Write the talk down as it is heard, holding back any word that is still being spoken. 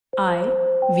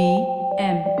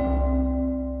IVM.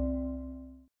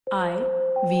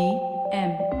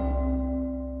 IVM.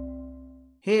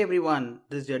 Hey everyone,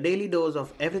 this is your daily dose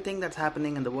of everything that's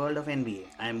happening in the world of NBA.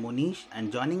 I am Monish,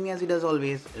 and joining me as he does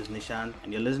always is Nishant,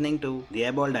 and you're listening to the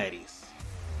Airball Diaries.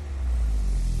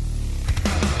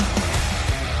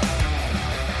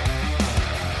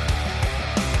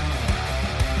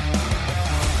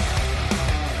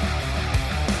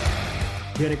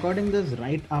 We are recording this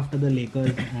right after the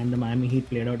Lakers and the Miami Heat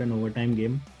played out an overtime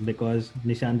game because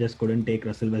Nishant just couldn't take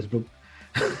Russell Westbrook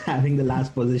having the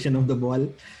last position of the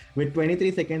ball. With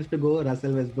 23 seconds to go,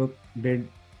 Russell Westbrook did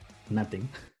nothing.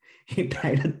 He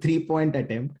tried a 3-point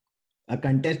attempt, a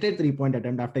contested 3-point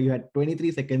attempt after you had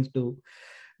 23 seconds to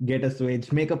get a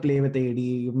switch, make a play with AD,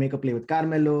 you make a play with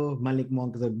Carmelo. Malik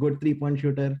Monk is a good 3-point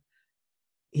shooter.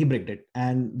 He bricked it.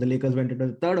 And the Lakers went into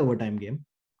the third overtime game.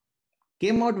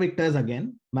 Came out victors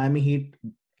again. Miami Heat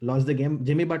lost the game.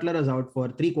 Jimmy Butler was out for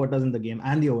 3 quarters in the game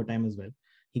and the overtime as well.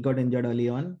 He got injured early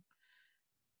on.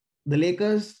 The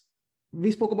Lakers, we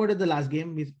spoke about it the last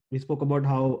game. We spoke about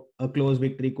how a close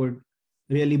victory could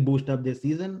really boost up this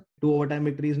season. 2 overtime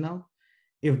victories now.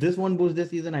 If this won't boost this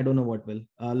season, I don't know what will.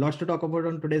 Lots to talk about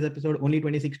on today's episode. Only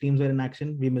 26 teams were in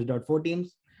action. We missed out 4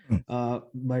 teams.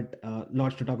 But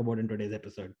lots to talk about in today's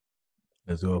episode.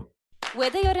 Let's go.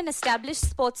 Whether you're an established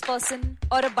sports person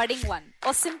or a budding one,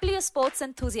 or simply a sports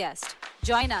enthusiast,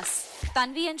 join us,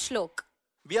 Tanvi and Shlok.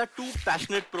 We are 2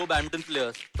 passionate pro badminton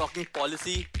players talking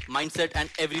policy, mindset, and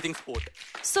everything sport.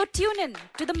 So tune in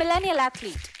to The Millennial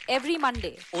Athlete every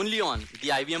Monday. Only on the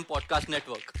IVM Podcast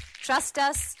Network. Trust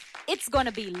us, it's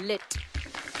gonna be lit.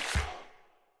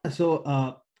 So,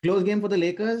 close game for the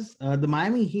Lakers. The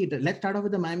Miami Heat. Let's start off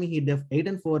with the Miami Heat. They're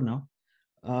 8-4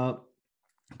 now.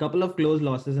 Couple of close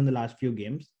losses in the last few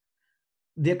games.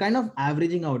 They're kind of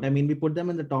averaging out. I mean, we put them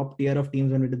in the top tier of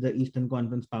teams when we did the Eastern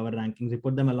Conference power rankings. We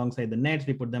put them alongside the Nets.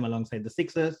 We put them alongside the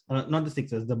Sixers. Not the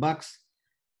Sixers, the Bucks.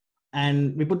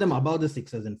 And we put them above the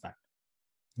Sixers, in fact.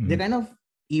 They're kind of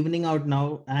evening out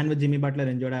now. And with Jimmy Butler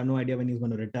injured, I have no idea when he's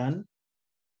going to return.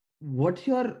 What's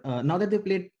your, now that they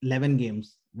played 11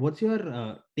 games, what's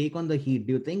your take on the Heat?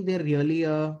 Do you think they're really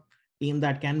a team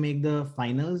that can make the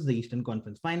finals, the Eastern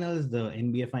Conference finals, the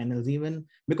NBA finals even?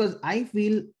 Because I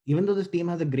feel even though this team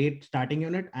has a great starting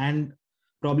unit and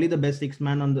probably the best 6th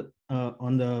man in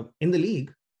the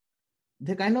league,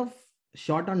 they're kind of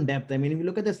short on depth. I mean, if you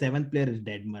look at the 7th player is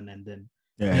Deadman, and then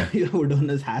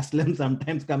Udonis Haslem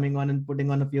sometimes coming on and putting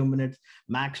on a few minutes.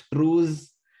 Max Strus.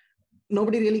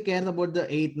 Nobody really cares about the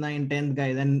 8th, 9th, 10th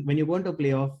guys. And when you go into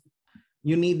playoff,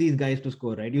 you need these guys to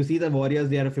score, right? You see the Warriors,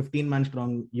 they are a 15-man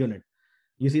strong unit.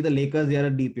 You see the Lakers, they are a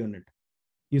deep unit.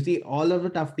 You see all of the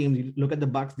tough teams. You look at the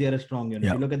Bucks, they are a strong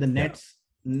unit. You look at the Nets,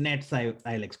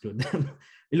 I'll exclude them.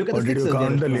 You look at the Sixers. Did you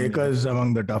count the Lakers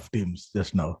among the tough teams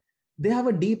just now? They have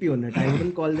a deep unit. I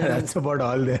wouldn't call them. That's about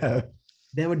all they have.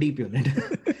 They have a deep unit.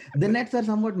 The Nets are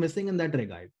somewhat missing in that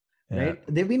regard, right?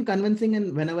 They've been convincing,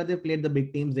 and whenever they played the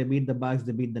big teams, they beat the Bucks,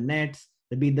 they beat the Nets,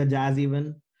 they beat the Jazz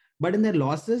even. But in their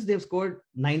losses, they've scored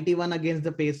 91 against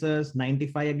the Pacers,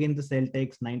 95 against the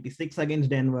Celtics, 96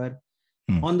 against Denver.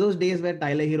 On those days where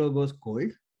Tyler Hero goes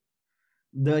cold,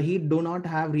 the Heat do not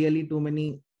have really too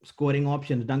many scoring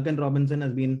options. Duncan Robinson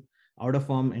has been out of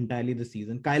form entirely this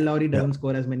season. Kyle Lowry doesn't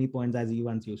score as many points as he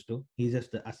once used to. He's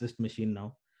just the assist machine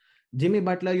now. Jimmy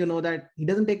Butler, you know that he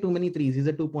doesn't take too many threes. He's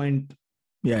a 2-point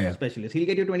specialist. He'll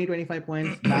get you 20, 25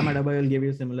 points. Bam Adebayo will give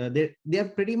you similar. They are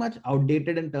pretty much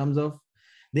outdated in terms of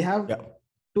they have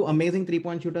 2 amazing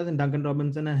 3-point shooters in Duncan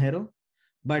Robinson and Hero,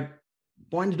 but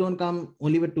points don't come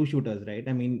only with 2 shooters, right?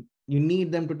 I mean, you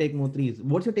need them to take more threes.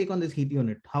 What's your take on this Heat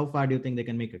unit? How far do you think they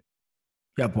can make it?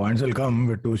 Yeah, points will come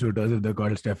with 2 shooters if they're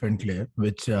called Steph and Clay,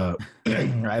 which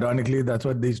ironically, that's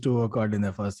what these 2 were called in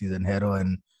their first season. Hero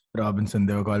and Robinson,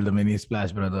 they were called the mini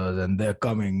Splash Brothers, and they're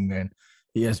coming, and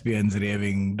ESPN's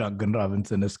raving, Duncan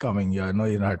Robinson is coming. Yeah, no,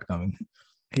 you're not coming.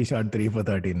 He shot 3 for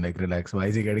 13. Like, relax. Why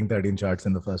is he getting 13 shots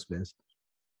in the first place?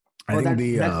 I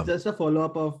think that's just a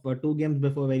follow-up of 2 games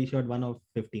before where he shot 1 of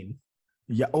 15.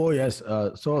 Yeah. Oh, yes.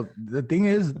 So the thing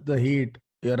is, the Heat,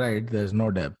 you're right. There's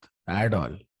no depth at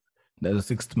all.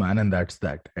 There's a 6th man, and that's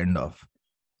that. End of.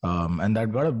 And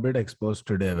that got a bit exposed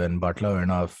today when Butler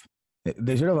went off.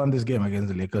 They should have won this game against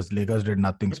the Lakers. Lakers did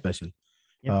nothing special.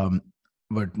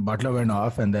 But Butler went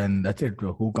off, and then that's it.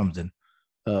 Who comes in?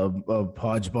 A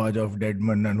hodgepodge of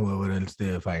Deadman and whoever else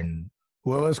they find.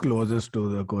 Whoever's closest to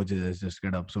the coaches just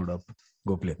get up, suit up,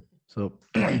 go play. So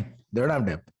they don't have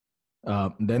depth.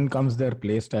 Then comes their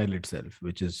play style itself,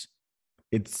 which is,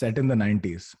 it's set in the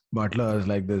 90s. Butler is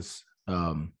like this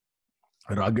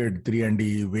rugged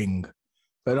 3-and-D wing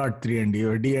Well, not 3 and D,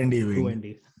 or D and D 2 wing. and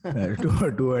D.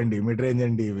 2 and D, mid-range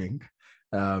and D wing.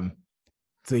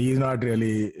 So he's not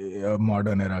really a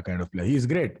modern era kind of player. He's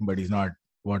great, but he's not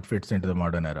what fits into the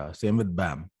modern era. Same with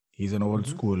Bam. He's an old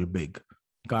school big.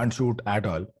 Can't shoot at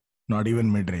all, not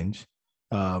even mid-range.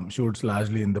 Shoots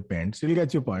largely in the paint. Still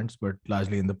gets you points, but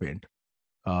largely in the paint.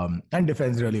 And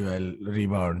defends really well,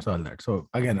 rebounds, all that. So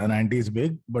again, a 90s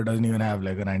big, but doesn't even have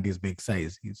like a 90s big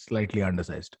size. He's slightly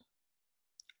undersized.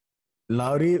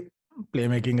 Lowry,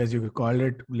 playmaking as you called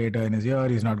it later in his year,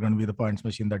 he's not going to be the points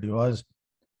machine that he was.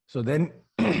 So then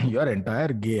your entire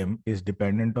game is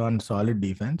dependent on solid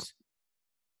defense,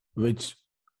 which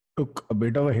took a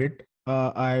bit of a hit.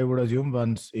 I would assume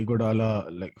once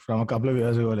Iguodala, like from a couple of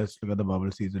years ago, let's look at the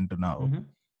bubble season to now.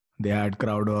 They had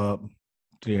Crowder,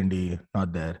 3 and D,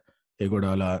 not there.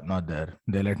 Iguodala, not there.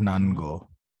 They let none go.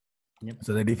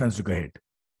 So the defense took a hit.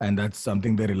 And that's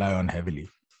something they rely on heavily.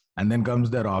 And then comes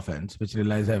their offense, which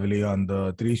relies heavily on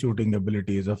the 3 shooting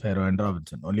abilities of Hero and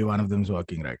Robinson. Only one of them is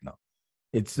working right now.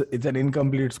 It's an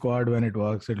incomplete squad. When it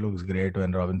works, it looks great.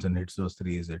 When Robinson hits those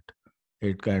threes,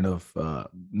 it kind of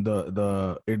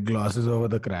it glosses over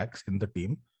the cracks in the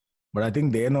team. But I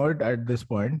think they know it at this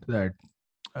point that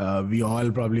we all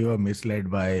probably were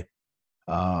misled by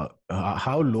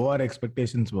how low our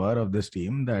expectations were of this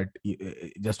team, that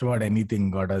just about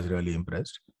anything got us really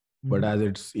impressed. But as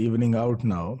it's evening out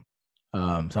now,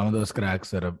 some of those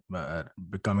cracks are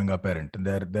becoming apparent.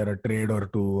 There are a trade or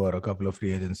two or a couple of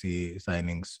free agency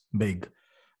signings, big,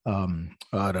 or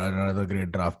another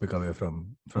great draft pick away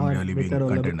from really being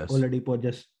contenders. Oladipo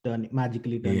just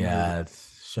magically turn. Yeah,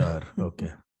 sure.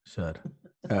 Okay, sure.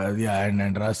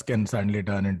 And Russ can suddenly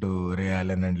turn into Ray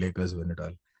Allen and Lakers win it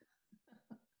all.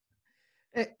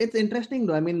 It's interesting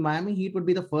though. I mean, Miami Heat would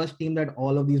be the first team that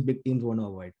all of these big teams want to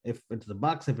avoid. If it's the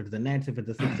Bucks, if it's the Nets, if it's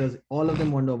the Sixers, all of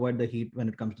them want to avoid the Heat when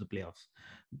it comes to the playoffs.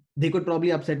 They could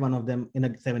probably upset one of them in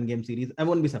a 7-game series. I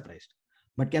won't be surprised.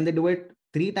 But can they do it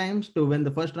 3 times to win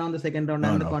the first round, the second round,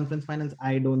 and the conference finals?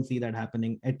 I don't see that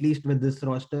happening. At least with this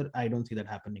roster, I don't see that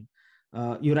happening.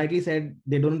 You rightly said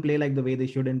they don't play like the way they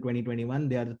should in 2021.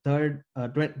 They are the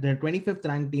they're 25th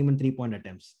ranked team in 3-point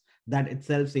attempts. That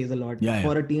itself says a lot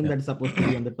for a team that's supposed to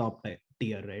be on the top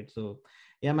tier, right? So,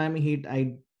 Miami Heat,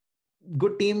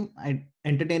 good team,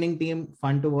 entertaining team,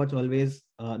 fun to watch always,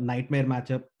 nightmare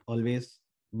matchup always,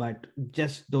 but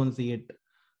just don't see it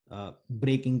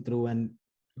breaking through and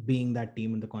being that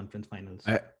team in the conference finals.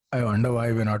 I wonder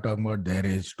why we're not talking about their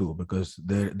age too, because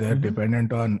they're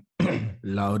dependent on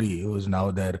Lowry, who's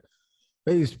now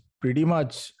he's pretty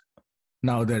much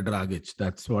now they're Dragic.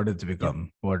 That's what it's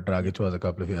become. What Dragic was a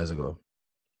couple of years ago.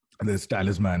 This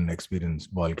talisman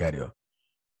experienced ball carrier.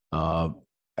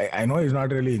 I know he's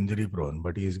not really injury prone,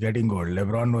 but he's getting old.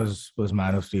 LeBron was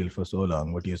man of steel for so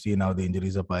long, but you see now the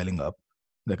injuries are piling up.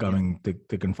 They're coming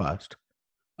thick and fast.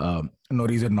 No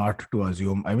reason not to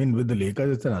assume. I mean, with the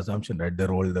Lakers, it's an assumption, right? They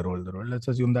roll. Let's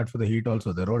assume that for the Heat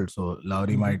also, they rolled. So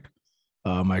Lowry might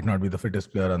not be the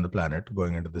fittest player on the planet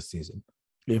going into this season.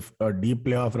 If a deep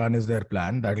playoff run is their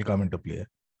plan, that will come into play.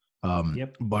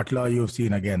 Butler, you've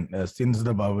seen again, since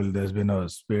the bubble, there's been a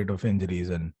spate of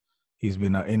injuries and he's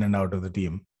been in and out of the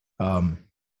team. So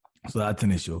that's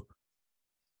an issue.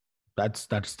 That's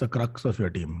the crux of your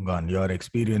team gone. Your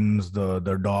experience, the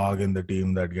dog in the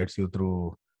team that gets you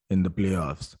through in the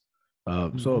playoffs.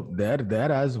 So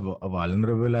they're as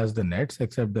vulnerable as the Nets,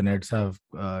 except the Nets have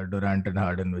Durant and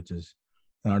Harden, which is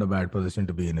not a bad position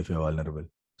to be in if you're vulnerable.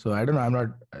 So I don't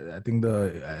know. I think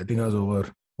I was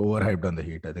overhyped on the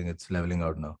Heat. I think it's leveling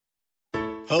out now.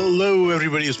 Hello,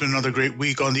 everybody. It's been another great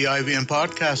week on the IVM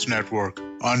Podcast Network.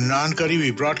 On Naan Curry, we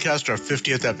broadcast our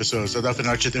 50th episode. Sadaf and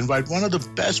Archit invite one of the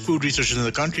best food researchers in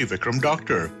the country, Vikram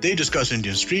Doctor. They discuss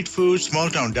Indian street food,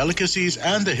 small-town delicacies,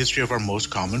 and the history of our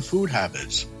most common food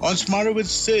habits. On Smarter with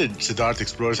Sid, Siddharth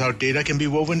explores how data can be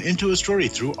woven into a story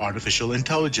through artificial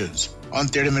intelligence. On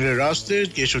Tere Mere Raste,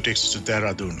 Kesho takes us to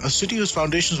Dehradun, a city whose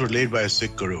foundations were laid by a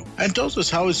Sikh guru, and tells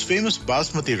us how his famous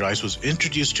basmati rice was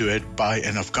introduced to it by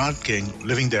an Afghan king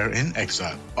living there in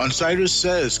exile. On Cyrus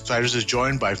Says, Cyrus is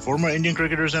joined by former Indian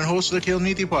cricketers and hosts of the Khel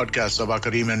Niti podcast, Sabah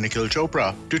Kareem and Nikhil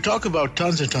Chopra, to talk about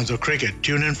tons and tons of cricket.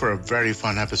 Tune in for a very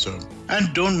fun episode.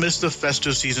 And don't miss the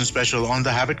festive season special on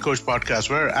the Habit Coach podcast,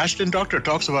 where Ashton Doctor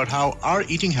talks about how our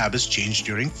eating habits change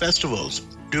during festivals.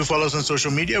 Do follow us on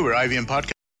social media. We're IVM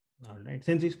Podcast. All right.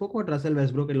 Since we spoke about Russell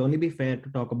Westbrook, it'll only be fair to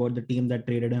talk about the team that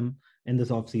traded him in this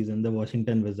offseason, the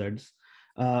Washington Wizards.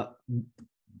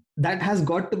 That has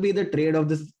got to be the trade of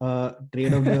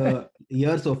the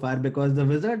year so far, because the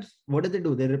Wizards, what did they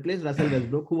do? They replaced Russell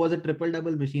Westbrook, who was a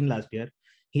triple-double machine last year.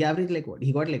 he averaged like what?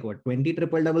 He got like what? 20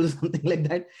 triple doubles, something like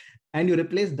that. And you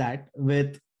replace that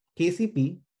with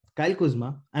KCP, Kyle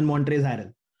Kuzma, and Montrezl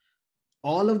Harrell.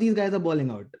 All of these guys are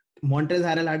balling out. Montrezl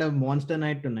Harrell had a monster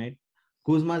night tonight.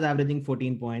 Kuzma's averaging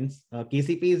 14 points.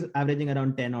 KCP is averaging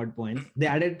around 10 odd points. They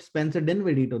added Spencer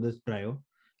Dinwiddie to this trio,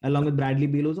 along with Bradley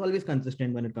Beal, who's always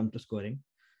consistent when it comes to scoring.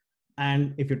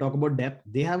 And if you talk about depth,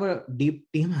 they have a deep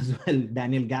team as well.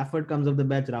 Daniel Gafford comes off the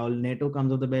bench. Raul Neto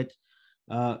comes off the bench.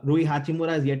 Rui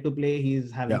Hachimura is yet to play.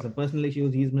 He's having some personal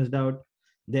issues. He's missed out.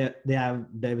 They have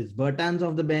Davis Bertans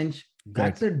off the bench.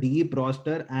 That's a deep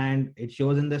roster, and it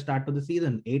shows in the start of the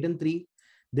season. 8-3.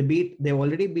 They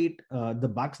already beat the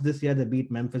Bucks this year. They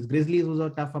beat Memphis Grizzlies, who's a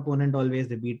tough opponent always.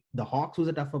 They beat the Hawks, who's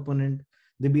a tough opponent.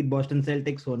 They beat Boston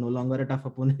Celtics, who are no longer a tough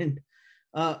opponent.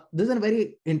 This is a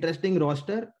very interesting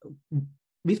roster.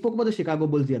 We spoke about the Chicago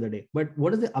Bulls the other day, but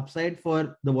what is the upside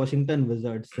for the Washington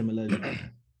Wizards similarly?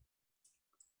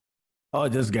 Oh,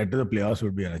 just get to the playoffs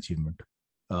would be an achievement.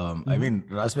 I mean,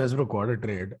 Russ Westbrook quarter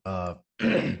trade.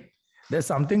 There's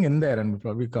something in there, and we'll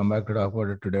probably come back to talk about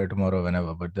it today, tomorrow,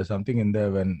 whenever. But there's something in there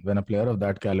when a player of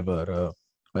that caliber,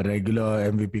 a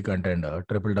regular MVP contender,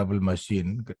 triple-double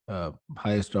machine,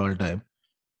 highest all time,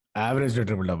 averaged a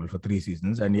triple-double for 3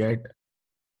 seasons, and yet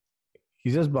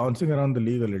he's just bouncing around the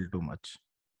league a little too much.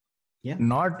 Yeah.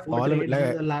 Not all of it.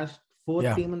 Like, the last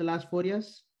fourth team in the last 4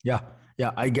 years. Yeah.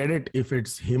 I get it if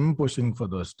it's him pushing for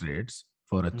those trades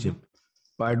for a chip.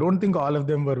 But I don't think all of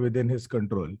them were within his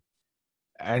control.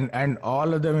 And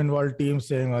all of them involved teams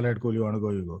saying, all right, cool, you want to go,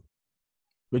 you go.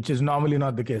 Which is normally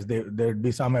not the case. There'd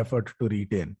be some effort to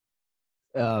retain.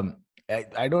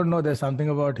 I don't know. There's something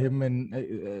about him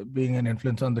in being an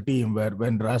influence on the team where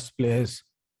when Russ plays,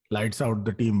 lights out,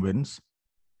 the team wins.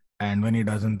 And when he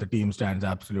doesn't, the team stands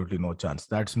absolutely no chance.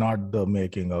 That's not the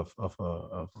making of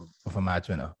a match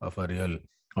winner, of a real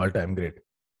all-time great.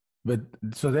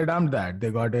 So they dumped that.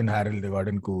 They got in Harrell, they got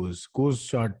in Kuz. Kuz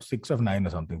shot 6 of 9 or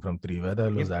something from 3. Where the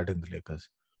hell was that in the Lakers?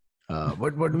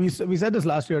 But we said this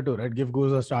last year too, right? Give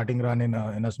Kuz a starting run in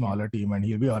a smaller team and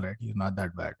he'll be all right. He's not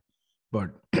that bad.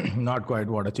 But not quite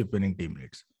what a chip-winning team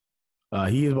needs.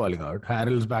 He is balling out.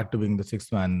 Harrell's back to being the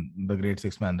 6th man, the great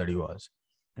 6th man that he was.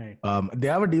 Right. They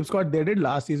have a deep squad. They did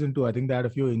last season too. I think they had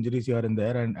a few injuries here and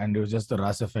there, and it was just the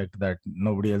Russ effect that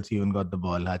nobody else even got the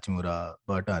ball. Hachimura,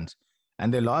 Bertans.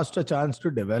 And they lost a chance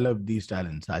to develop these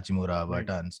talents, Hachimura,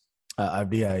 Bertans,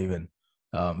 Avdia even,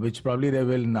 which probably they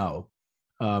will now.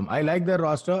 I like their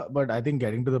roster, but I think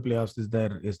getting to the playoffs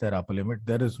is their upper limit.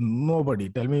 There is nobody.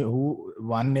 Tell me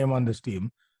one name on this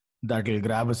team that will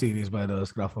grab a series by the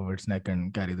scruff of its neck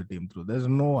and carry the team through. There's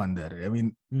no one there. I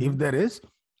mean, if there is,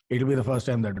 it'll be the first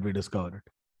time that we discover it.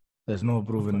 There's no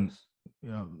proven,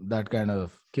 that kind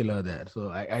of killer there. So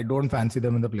I don't fancy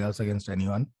them in the playoffs against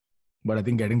anyone. But I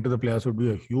think getting to the playoffs would be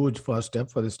a huge first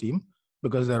step for this team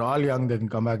because they're all young. They can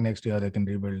come back next year. They can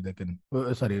rebuild. They can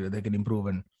improve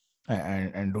and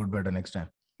do it better next time.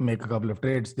 Make a couple of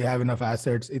trades. They have enough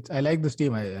assets. I like this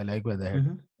team. I like where they're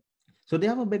headed. So they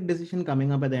have a big decision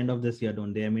coming up at the end of this year,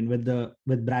 don't they? I mean,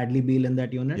 with Bradley Beal in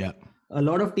that unit. Yeah. A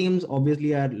lot of teams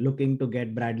obviously are looking to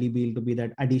get Bradley Beal to be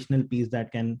that additional piece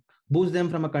that can boost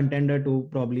them from a contender to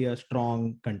probably a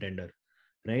strong contender.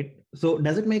 Right. So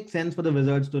does it make sense for the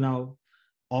Wizards to now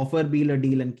offer Beal a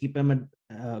deal and keep him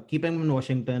in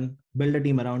Washington, build a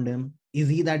team around him? Is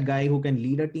he that guy who can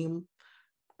lead a team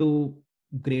to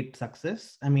great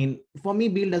success? I mean, for me,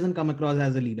 Beal doesn't come across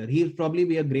as a leader. He'll probably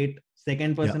be a great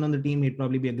second person on the team. He'd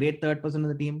probably be a great third person on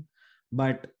the team.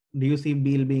 But do you see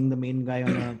Beal being the main guy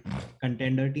on a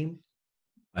contender team?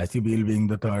 I see Beal being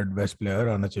the third best player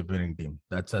on a chip-winning team.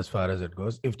 That's as far as it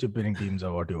goes. If chip-winning teams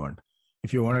are what you want.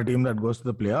 If you want a team that goes to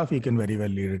the playoff, he can very well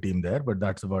lead a team there, but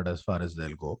that's about as far as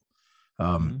they'll go.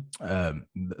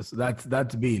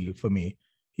 That's Beal for me.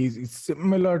 He's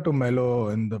similar to Melo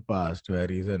in the past, where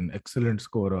he's an excellent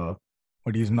scorer,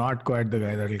 but he's not quite the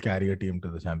guy that will carry a team to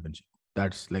the championship.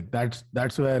 That's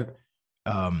where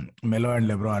Melo and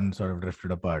LeBron sort of drifted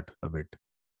apart a bit,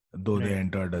 though they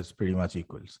entered as pretty much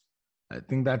equals. I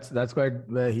think that's quite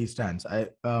where he stands.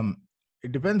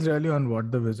 It depends really on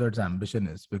what the Wizards' ambition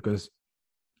is, because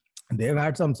they've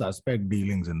had some suspect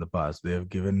dealings in the past. They've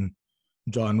given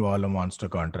John Wall a monster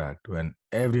contract when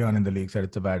everyone in the league said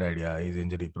it's a bad idea. He's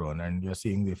injury prone, and you're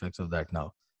seeing the effects of that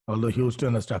now. Although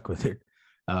Houston are stuck with it.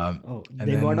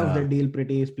 They got off the deal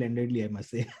pretty splendidly, I must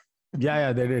say.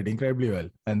 Yeah, they did incredibly well.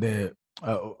 And they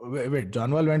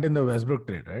John Wall went in the Westbrook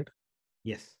trade, right?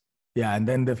 Yes. Yeah, and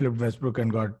then they flipped Westbrook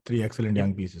and got 3 excellent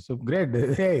young pieces. So great.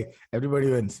 Hey, everybody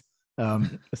wins.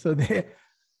 KCP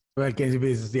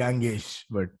is youngish,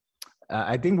 but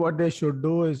I think what they should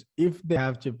do is, if they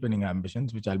have chip winning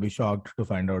ambitions, which I'll be shocked to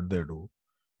find out they do,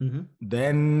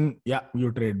 then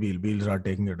you trade Beal. Beal's not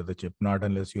taking it to the chip, not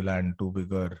unless you land two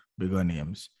bigger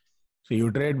names. So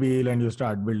you trade Beal and you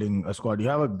start building a squad. You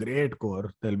have a great core.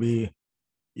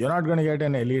 You're not going to get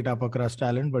an elite upper crust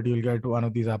talent, but you'll get one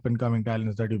of these up and coming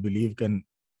talents that you believe can,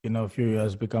 in a few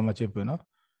years, become a chip,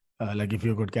 like if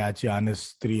you could catch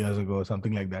Giannis 3 years ago,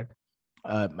 something like that.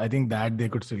 I think that they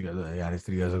could still get Giannis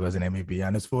 3 years ago as an MVP,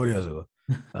 Giannis 4 years ago.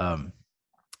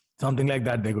 Something like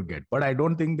that they could get. But I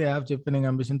don't think they have chip winning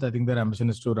ambitions. I think their ambition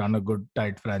is to run a good,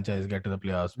 tight franchise, get to the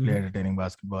playoffs, play entertaining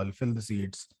basketball, fill the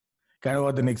seats. Kind of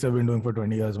what the Knicks have been doing for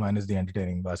 20 years minus the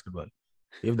entertaining basketball.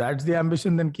 If that's the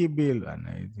ambition, then keep Beal. And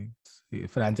I think the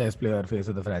franchise player, face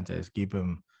of the franchise, keep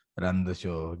him, run the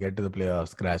show, get to the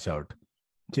playoffs, crash out.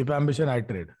 Chip ambition, I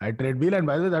trade Beal. And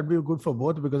by the way, that'd be good for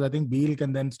both because I think Beal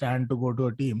can then stand to go to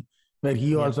a team where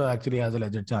he also actually has a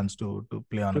legit chance to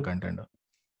play on a contender.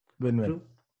 Win-win.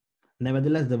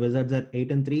 Nevertheless, the Wizards are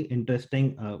 8-3.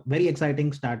 Interesting, very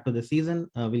exciting start to the season.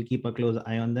 We'll keep a close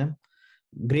eye on them.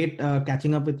 Great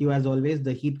catching up with you as always.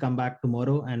 The Heat come back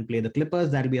tomorrow and play the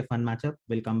Clippers. That'll be a fun matchup.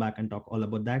 We'll come back and talk all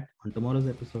about that on tomorrow's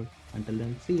episode. Until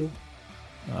then, see you.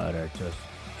 All right, cheers.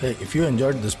 Hey, if you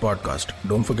enjoyed this podcast,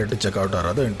 don't forget to check out our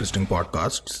other interesting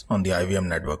podcasts on the IVM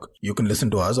network. You can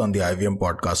listen to us on the IVM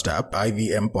podcast app,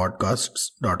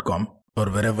 ivmpodcasts.com, or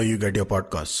wherever you get your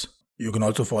podcasts. You can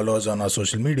also follow us on our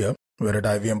social media. We're at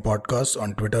IVM Podcasts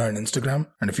on Twitter and Instagram.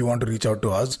 And if you want to reach out to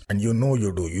us, and you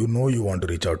want to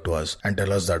reach out to us and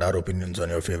tell us that our opinions on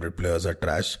your favorite players are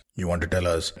trash. You want to tell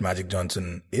us Magic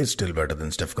Johnson is still better than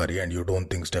Steph Curry and you don't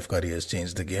think Steph Curry has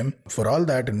changed the game. For all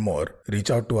that and more, reach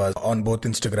out to us on both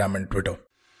Instagram and Twitter.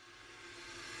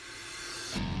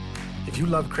 If you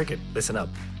love cricket, listen up.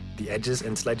 The Edges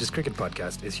and Sledges Cricket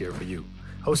Podcast is here for you.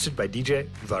 Hosted by DJ,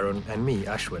 Varun, and me,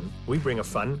 Ashwin, we bring a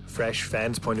fun, fresh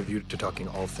fan's point of view to talking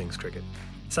all things cricket.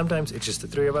 Sometimes it's just the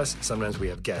three of us, sometimes we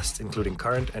have guests, including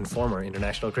current and former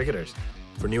international cricketers.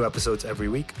 For new episodes every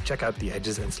week, check out the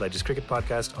Edges and Sledges Cricket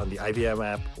Podcast on the IVM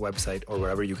app, website, or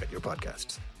wherever you get your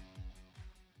podcasts.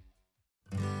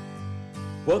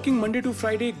 Working Monday to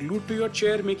Friday glued to your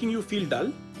chair making you feel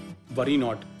dull? Worry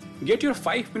not. Get your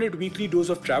 5-minute weekly dose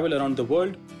of travel around the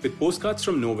world with Postcards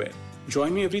from Nowhere.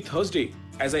 Join me every Thursday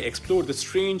as I explore the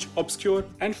strange, obscure,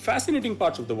 and fascinating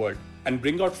parts of the world and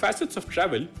bring out facets of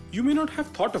travel you may not have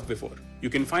thought of before. You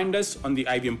can find us on the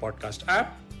IVM Podcast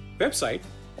app, website,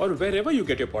 or wherever you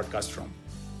get your podcast from.